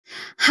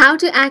How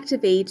to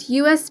activate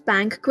US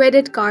Bank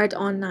credit card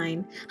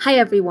online. Hi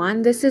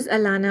everyone, this is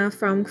Alana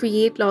from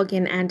Create,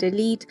 Login and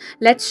Delete.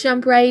 Let's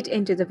jump right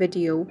into the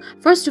video.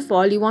 First of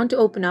all, you want to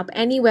open up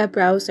any web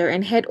browser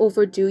and head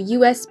over to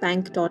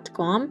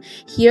usbank.com.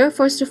 Here,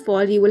 first of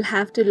all, you will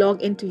have to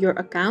log into your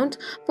account.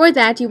 For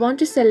that, you want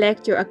to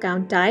select your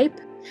account type.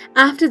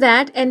 After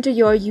that, enter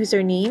your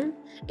username.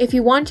 If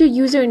you want your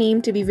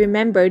username to be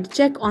remembered,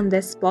 check on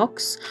this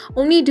box.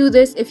 Only do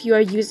this if you are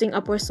using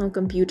a personal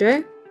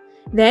computer.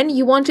 Then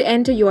you want to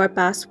enter your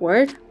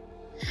password.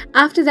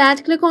 After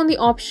that, click on the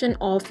option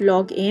of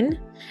Login.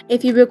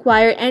 If you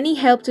require any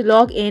help to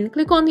log in,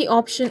 click on the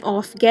option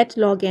of Get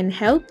Login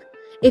Help.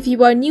 If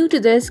you are new to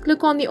this,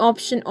 click on the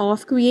option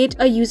of Create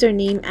a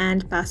username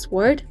and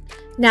password.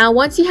 Now,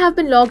 once you have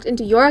been logged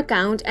into your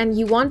account and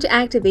you want to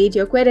activate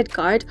your credit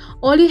card,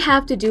 all you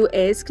have to do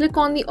is click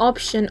on the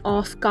option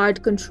of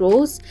Card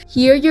Controls.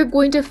 Here, you're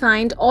going to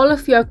find all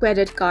of your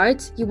credit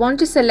cards. You want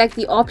to select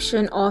the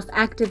option of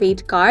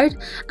Activate Card.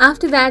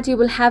 After that, you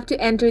will have to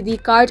enter the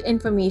card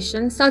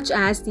information such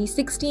as the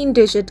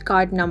 16-digit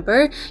card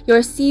number, your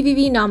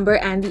CVV number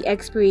and the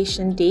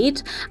expiration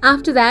date.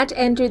 After that,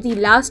 enter the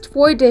last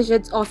 4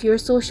 digits of your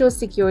social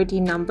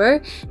security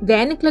number.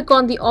 Then click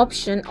on the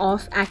option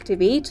of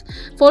Activate.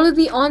 Follow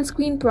the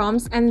on-screen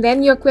prompts and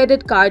then your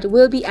credit card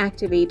will be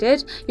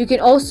activated. You can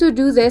also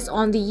do this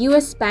on the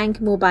US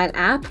Bank mobile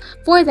app.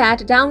 For that,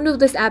 download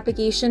this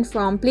application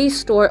from Play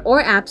Store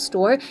or App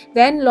Store,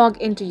 then log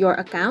into your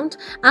account.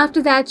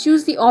 After that,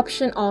 choose the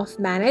option of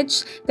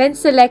Manage, then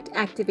select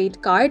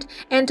Activate Card.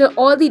 Enter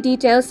all the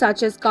details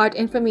such as card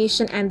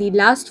information and the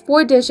last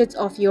 4 digits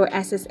of your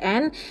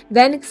SSN.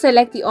 Then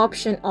select the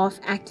option of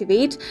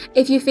Activate.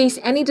 If you face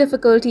any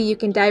difficulty, you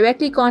can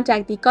directly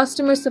contact the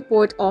customer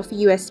support of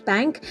US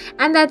Bank.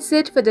 And that's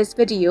it for this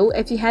video.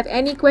 If you have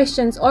any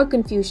questions or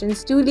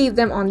confusions, do leave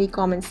them on the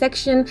comment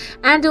section,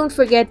 and don't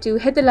forget to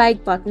hit the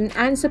like button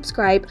and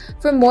subscribe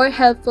for more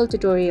helpful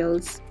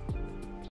tutorials.